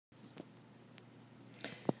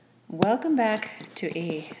Welcome back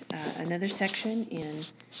to another section in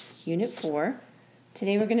Unit 4.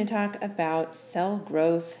 Today we're going to talk about cell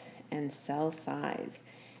growth and cell size.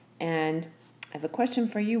 And I have a question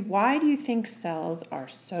for you. Why do you think cells are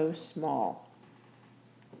so small?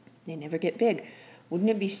 They never get big. Wouldn't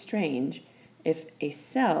it be strange if a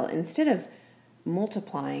cell, instead of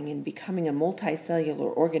multiplying and becoming a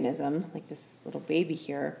multicellular organism, like this little baby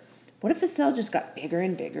here, what if a cell just got bigger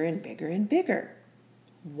and bigger and bigger and bigger?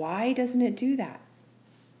 Why doesn't it do that?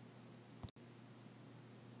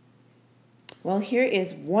 Well, here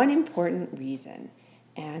is one important reason,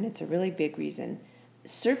 and it's a really big reason.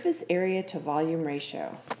 Surface area to volume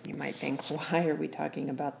ratio. You might think, why are we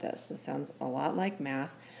talking about this? This sounds a lot like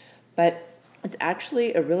math, but it's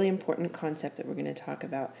actually a really important concept that we're going to talk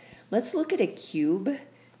about. Let's look at a cube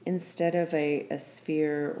instead of a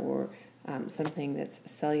sphere or something that's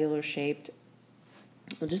cellular shaped.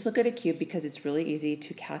 We'll just look at a cube because it's really easy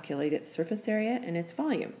to calculate its surface area and its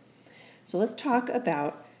volume. So let's talk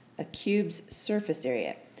about a cube's surface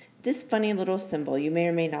area. This funny little symbol, you may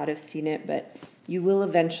or may not have seen it, but you will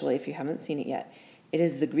eventually if you haven't seen it yet. It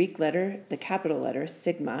is the Greek letter, the capital letter,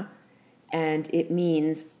 sigma, and it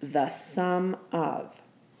means the sum of.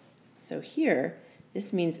 So here,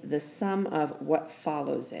 this means the sum of what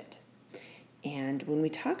follows it. And when we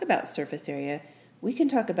talk about surface area, we can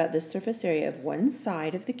talk about the surface area of one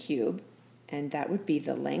side of the cube, and that would be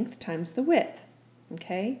the length times the width,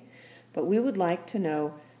 okay? But we would like to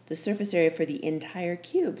know the surface area for the entire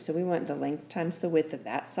cube. So we want the length times the width of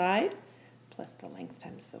that side, plus the length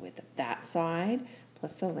times the width of that side,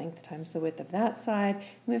 plus the length times the width of that side.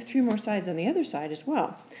 We have 3 more sides on the other side as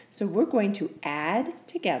well. So we're going to add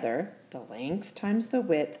together the length times the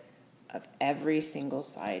width of every single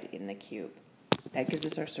side in the cube. That gives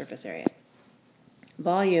us our surface area.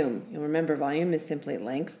 Volume, you'll remember volume is simply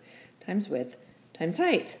length times width times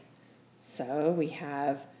height. So we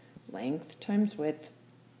have length times width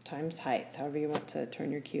times height, however you want to turn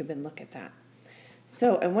your cube and look at that.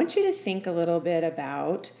 So I want you to think a little bit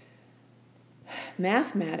about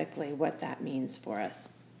mathematically what that means for us.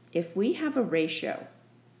 If we have a ratio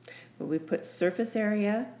where we put surface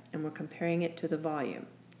area and we're comparing it to the volume,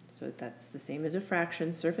 so that's the same as a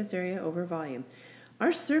fraction, surface area over volume,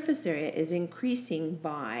 our surface area is increasing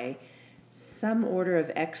by some order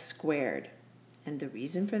of x squared. And the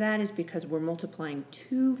reason for that is because we're multiplying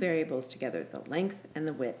 2 variables together, the length and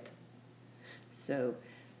the width. So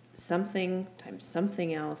something times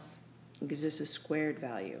something else gives us a squared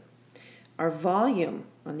value. Our volume,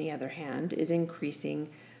 on the other hand, is increasing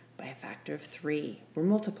by a factor of 3. We're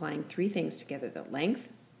multiplying 3 things together, the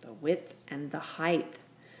length, the width, and the height.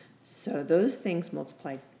 So those things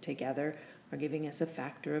multiplied together are giving us a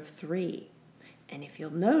factor of 3. And if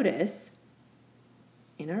you'll notice,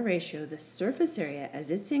 in our ratio, the surface area,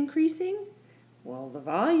 as it's increasing, well, the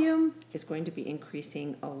volume is going to be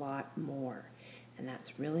increasing a lot more. And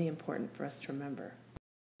that's really important for us to remember.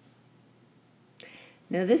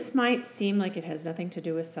 Now, this might seem like it has nothing to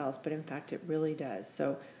do with cells, but in fact, it really does.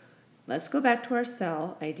 So let's go back to our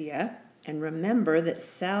cell idea and remember that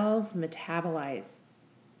cells metabolize.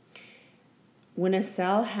 When a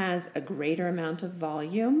cell has a greater amount of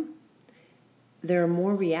volume, there are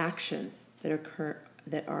more reactions that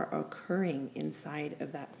are occurring inside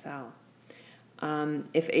of that cell.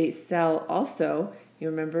 If a cell also, you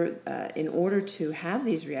remember, in order to have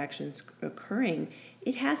these reactions occurring,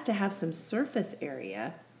 it has to have some surface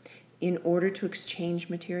area in order to exchange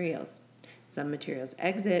materials. Some materials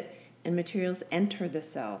exit and materials enter the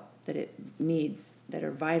cell that it needs, that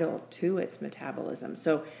are vital to its metabolism.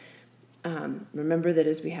 So remember that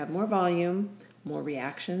as we have more volume, more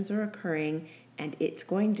reactions are occurring, and it's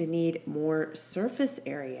going to need more surface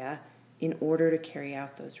area in order to carry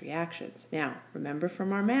out those reactions. Now, remember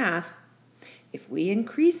from our math, if we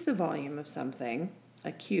increase the volume of something,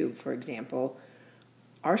 a cube, for example,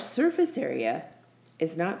 our surface area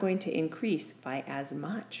is not going to increase by as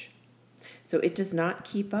much. So it does not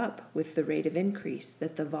keep up with the rate of increase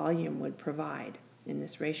that the volume would provide in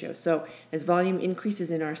this ratio. So as volume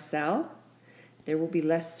increases in our cell, there will be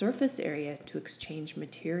less surface area to exchange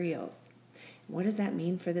materials. What does that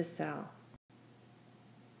mean for the cell?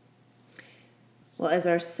 Well, as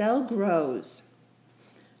our cell grows,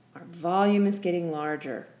 our volume is getting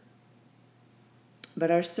larger,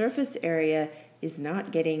 but our surface area is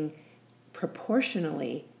not getting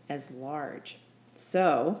proportionally as large.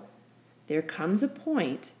 So there comes a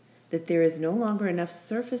point that there is no longer enough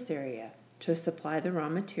surface area to supply the raw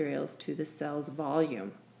materials to the cell's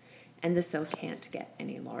volume, and the cell can't get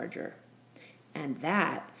any larger. And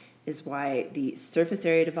that is why the surface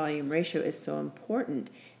area to volume ratio is so important,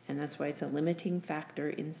 and that's why it's a limiting factor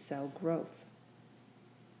in cell growth.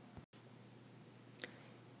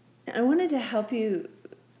 Now, I wanted to help you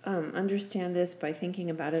understand this by thinking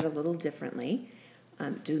about it a little differently.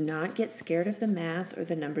 Do not get scared of the math or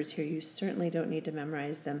the numbers here. You certainly don't need to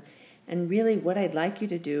memorize them. And really what I'd like you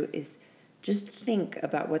to do is just think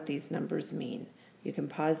about what these numbers mean. You can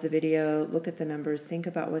pause the video, look at the numbers, think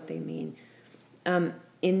about what they mean. In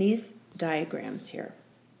these diagrams here,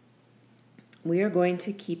 we are going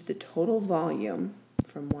to keep the total volume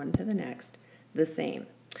from one to the next the same.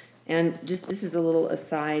 And just this is a little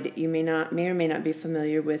aside, you may or may not be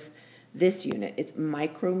familiar with this unit. It's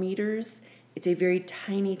micrometers. It's a very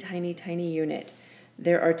tiny, tiny, tiny unit.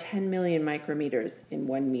 There are 10 million micrometers in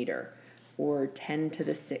 1 meter, or 10 to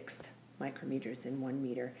the 6th micrometers in 1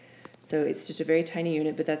 meter. So it's just a very tiny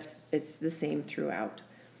unit, but it's the same throughout.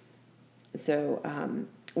 So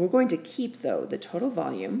we're going to keep, though, the total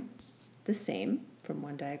volume the same from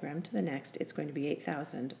one diagram to the next. It's going to be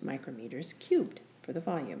 8,000 micrometers cubed for the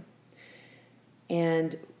volume.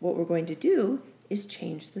 And what we're going to do is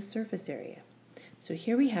change the surface area. So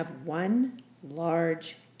here we have one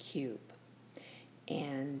large cube,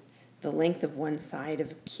 and the length of one side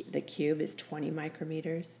of the cube is 20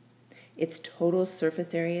 micrometers. Its total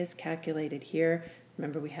surface area is calculated here.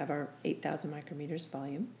 Remember, we have our 8,000 micrometers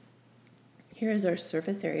volume. Here is our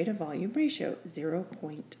surface area to volume ratio,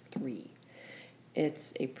 0.3.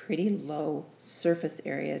 It's a pretty low surface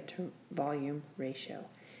area to volume ratio.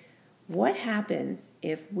 What happens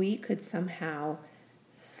if we could somehow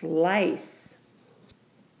slice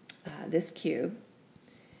this cube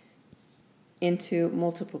into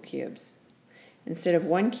multiple cubes? Instead of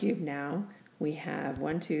one cube now, we have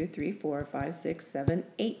 1, 2, 3, 4, 5, 6, 7,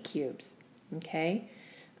 8 cubes, okay?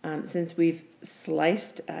 Since we've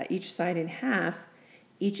sliced each side in half,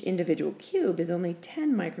 each individual cube is only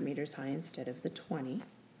 10 micrometers high instead of the 20,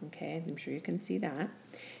 okay? I'm sure you can see that.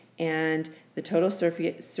 And the total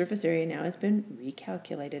surface area now has been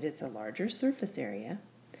recalculated. It's a larger surface area,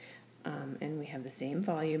 and we have the same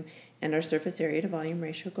volume, and our surface area to volume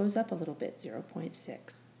ratio goes up a little bit,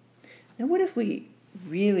 0.6. Now what if we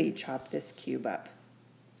really chop this cube up?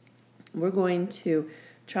 We're going to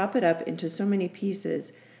chop it up into so many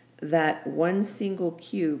pieces that one single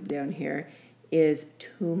cube down here is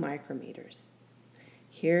 2 micrometers.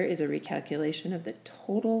 Here is a recalculation of the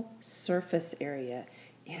total surface area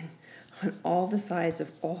on all the sides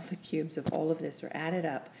of all the cubes of all of this are added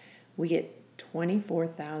up. We get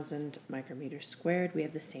 24,000 micrometers squared. We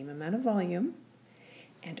have the same amount of volume,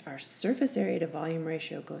 and our surface area to volume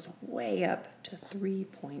ratio goes way up to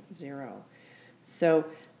 3.0. So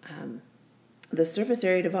the surface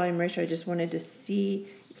area to volume ratio, I just wanted to see,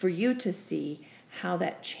 for you to see how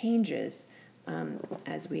that changes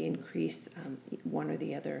as we increase one or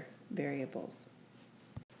the other variables.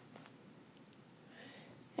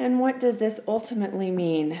 And what does this ultimately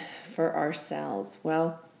mean for our cells?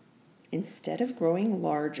 Well, instead of growing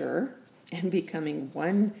larger and becoming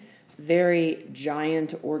one very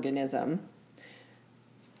giant organism,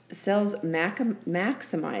 cells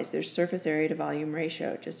maximize their surface area to volume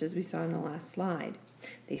ratio, just as we saw in the last slide.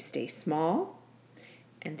 They stay small,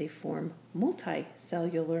 and they form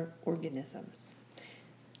multicellular organisms.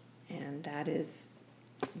 And that is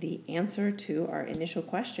the answer to our initial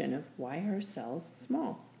question of why are cells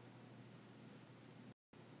small?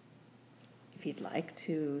 If you'd like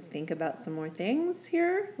to think about some more things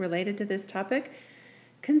here related to this topic,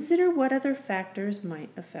 consider what other factors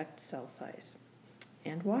might affect cell size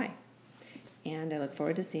and why. And I look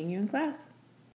forward to seeing you in class.